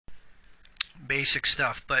basic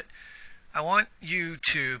stuff, but I want you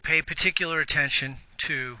to pay particular attention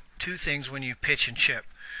to two things when you pitch and chip.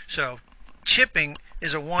 So chipping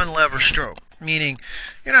is a one lever stroke, meaning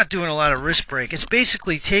you're not doing a lot of wrist break. It's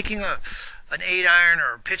basically taking an 8-iron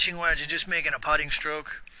or a pitching wedge and just making a putting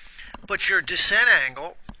stroke. But your descent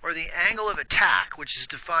angle, or the angle of attack, which is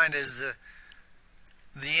defined as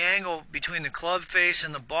the angle between the club face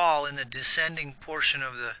and the ball in the descending portion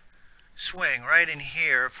of the swing, right in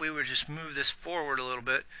here, if we would just move this forward a little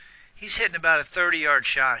bit, he's hitting about a 30-yard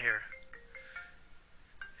shot here.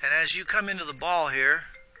 And as you come into the ball here,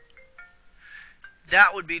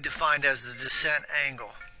 that would be defined as the descent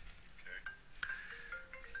angle.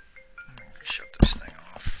 Let me shut this thing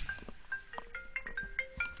off.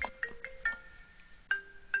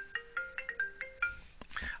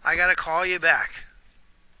 I gotta call you back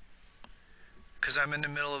because I'm in the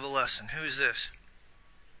middle of a lesson. Who's this?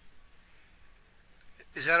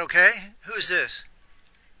 Is that okay? Who's this?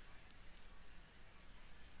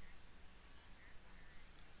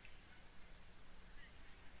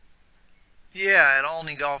 Yeah, at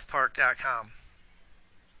olneygolfpark.com.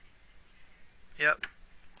 Yep.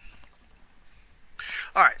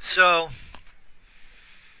 Alright, so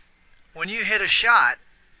when you hit a shot,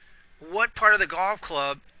 what part of the golf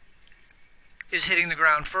club is hitting the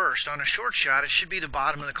ground first? On a short shot, it should be the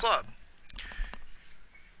bottom of the club.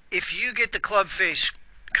 If you get the club face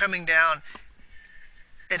coming down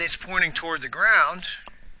and it's pointing toward the ground,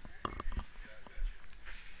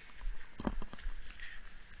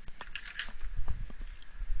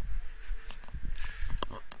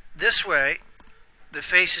 this way the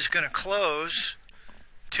face is going to close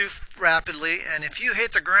too rapidly, and if you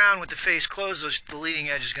hit the ground with the face closed, the leading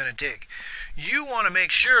edge is going to dig. You want to make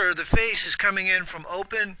sure the face is coming in from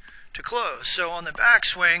open to close. So on the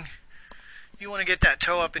backswing, you want to get that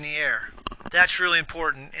toe up in the air. That's really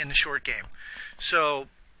important in the short game. So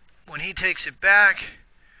when he takes it back,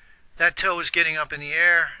 that toe is getting up in the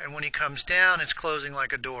air, and when he comes down, it's closing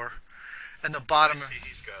like a door. And the bottom. I see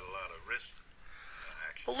he's got a lot of wrist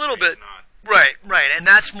action. A little bit. Not... Right. And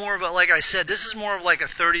that's more of a, like I said, this is more of like a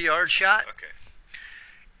 30-yard shot. Okay.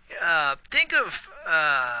 Think of,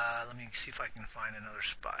 let me see if I can find another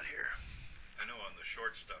spot here. I know on the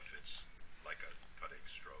short stuff it's like a putting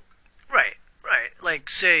stroke. Right. Like,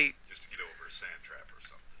 say... Just to get over a sand trap or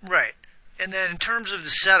something. Right. And then in terms of the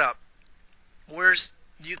setup,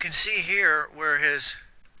 you can see here where his...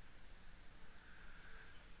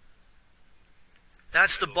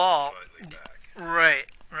 That's the ball. Slightly back.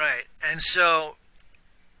 Right. And so,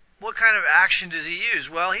 what kind of action does he use?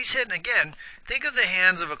 Well, he's hitting, again, think of the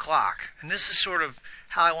hands of a clock. And this is sort of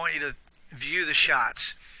how I want you to view the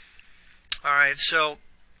shots. All right, so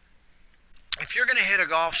if you're going to hit a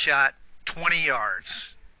golf shot 20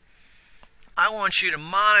 yards, I want you to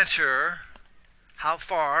monitor how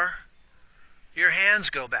far your hands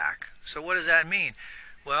go back. So what does that mean?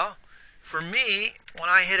 Well, for me, when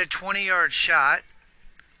I hit a 20-yard shot,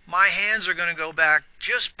 my hands are going to go back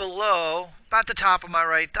just below, about the top of my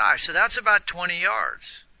right thigh. So that's about 20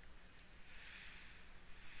 yards.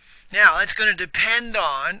 Now, it's going to depend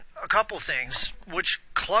on a couple things. Which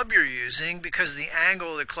club you're using, because the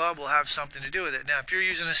angle of the club will have something to do with it. Now, if you're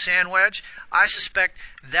using a sand wedge, I suspect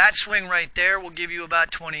that swing right there will give you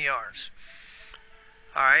about 20 yards.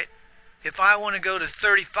 All right? If I want to go to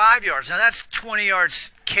 35 yards, now that's 20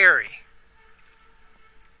 yards carry.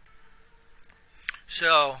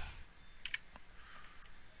 So,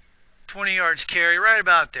 20 yards carry, right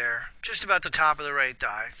about there, just about the top of the right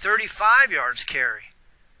thigh. 35 yards carry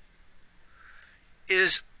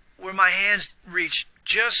is where my hands reach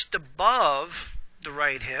just above the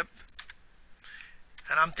right hip,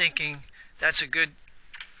 and I'm thinking that's a good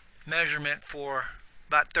measurement for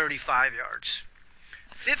about 35 yards.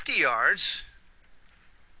 50 yards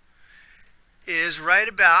is right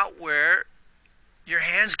about where your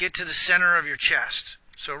hands get to the center of your chest.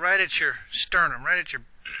 So right at your sternum, right at your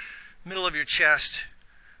middle of your chest,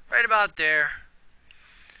 right about there.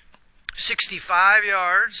 65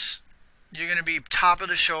 yards, you're going to be top of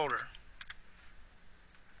the shoulder.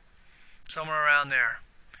 Somewhere around there.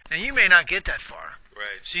 Now you may not get that far.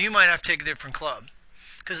 Right. So you might have to take a different club.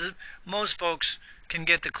 Because most folks can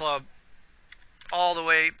get the club all the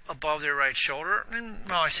way above their right shoulder. And,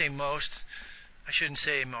 well, I say most. I shouldn't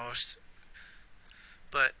say most.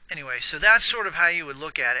 But anyway, so that's sort of how you would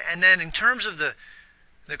look at it. And then in terms of the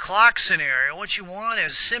clock scenario, what you want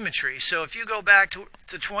is symmetry. So if you go back to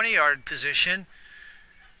 20-yard position,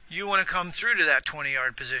 you want to come through to that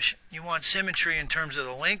 20-yard position. You want symmetry in terms of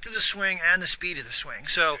the length of the swing and the speed of the swing.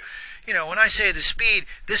 So, you know, when I say the speed,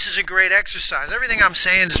 this is a great exercise. Everything I'm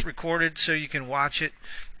saying is recorded so you can watch it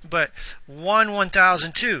but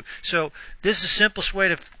 1/1002. So this is the simplest way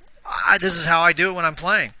to, this is how I do it when I'm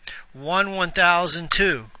playing.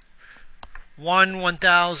 1/1002.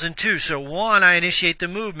 1/1002. So 1, I initiate the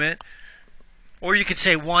movement, or you could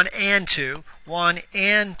say 1 and 2. 1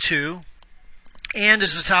 and 2. And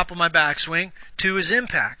is the top of my backswing. 2 is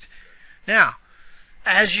impact. Now,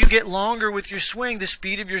 as you get longer with your swing, the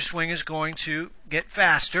speed of your swing is going to get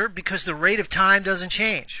faster because the rate of time doesn't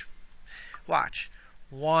change. Watch.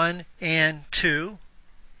 1 and 2.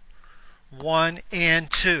 1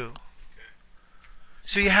 and 2.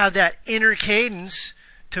 So you have that inner cadence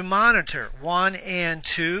to monitor. 1 and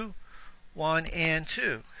 2. 1 and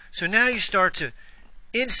 2. So now you start to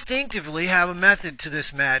instinctively have a method to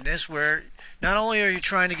this madness where not only are you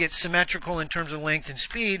trying to get symmetrical in terms of length and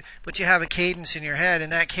speed, but you have a cadence in your head,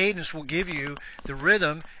 and that cadence will give you the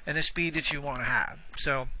rhythm and the speed that you want to have.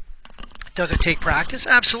 So does it take practice?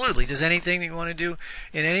 Absolutely. Does anything that you want to do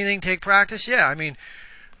in anything take practice? Yeah, I mean,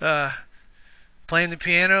 playing the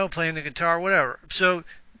piano, playing the guitar, whatever. So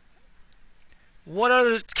what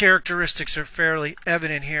other characteristics are fairly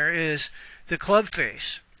evident here is the club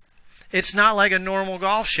face. It's not like a normal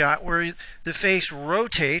golf shot where the face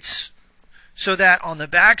rotates so that on the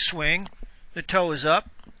backswing the toe is up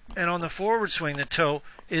and on the forward swing the toe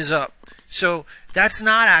is up. So that's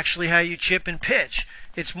not actually how you chip and pitch.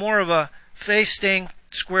 It's more of a face staying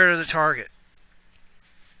square to the target.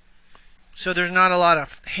 So there's not a lot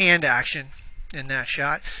of hand action in that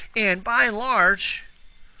shot. And by and large,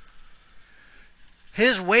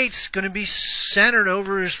 his weight's going to be centered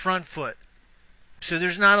over his front foot. So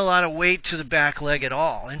there's not a lot of weight to the back leg at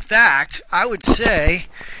all. In fact, I would say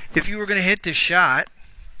if you were going to hit this shot,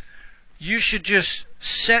 you should just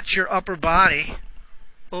set your upper body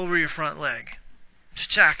over your front leg.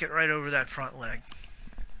 Just tack it right over that front leg.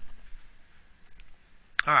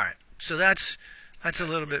 All right, so that's a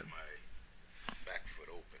little bit. My back foot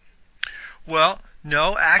open. Well,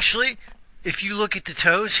 no, actually, if you look at the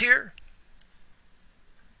toes here,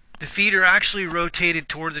 the feet are actually rotated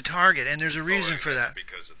toward the target, and there's a reason for that.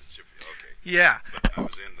 Because of the chip. Okay. Yeah. But I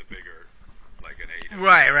was in the bigger, like an 8.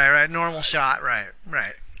 Right. Normal shot. Right.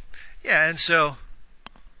 Yeah, and so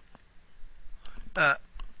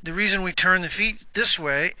the reason we turn the feet this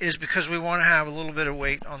way is because we want to have a little bit of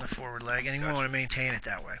weight on the forward leg, and we want to maintain it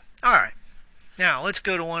that way. All right. Now let's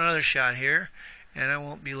go to one other shot here, and I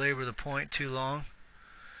won't belabor the point too long.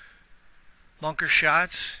 Bunker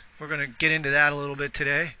shots. We're going to get into that a little bit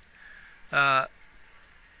today. Now,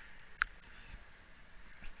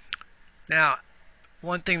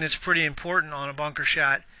 one thing that's pretty important on a bunker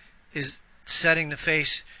shot is setting the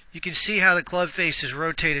face. You can see how the club face is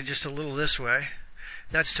rotated just a little this way.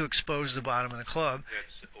 That's to expose the bottom of the club.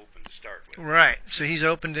 That's open to start with. Right, so he's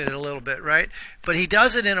opened it a little bit, right? But he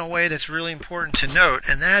does it in a way that's really important to note,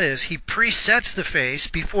 and that is he presets the face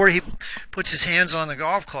before he puts his hands on the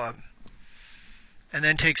golf club and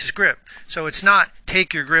then takes his grip. So it's not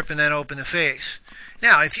take your grip and then open the face.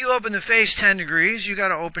 Now, if you open the face 10 degrees, you got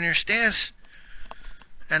to open your stance.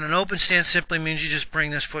 And an open stance simply means you just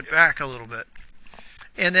bring this foot back a little bit.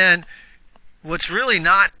 And then what's really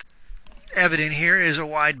not evident here is a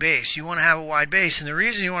wide base. You want to have a wide base, and the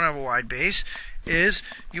reason you want to have a wide base is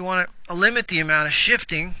you want to limit the amount of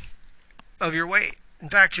shifting of your weight. In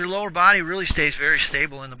fact, your lower body really stays very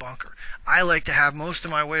stable in the bunker. I like to have most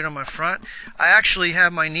of my weight on my front. I actually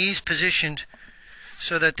have my knees positioned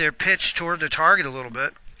so that they're pitched toward the target a little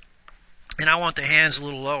bit, and I want the hands a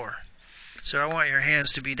little lower. So I want your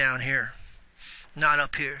hands to be down here, not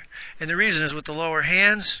up here. And the reason is with the lower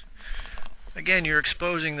hands, again, you're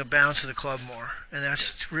exposing the bounce of the club more, and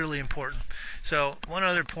that's really important. So one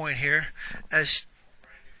other point here, as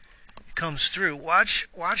it comes through, watch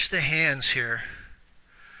the hands here.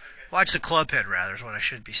 Watch the club head, rather, is what I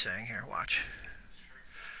should be saying here. Watch.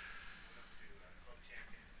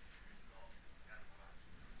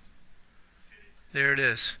 There it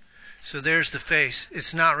is. So there's the face.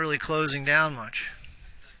 It's not really closing down much.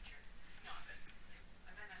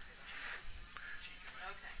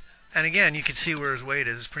 And again, you can see where his weight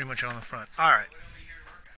is. It's pretty much on the front. All right.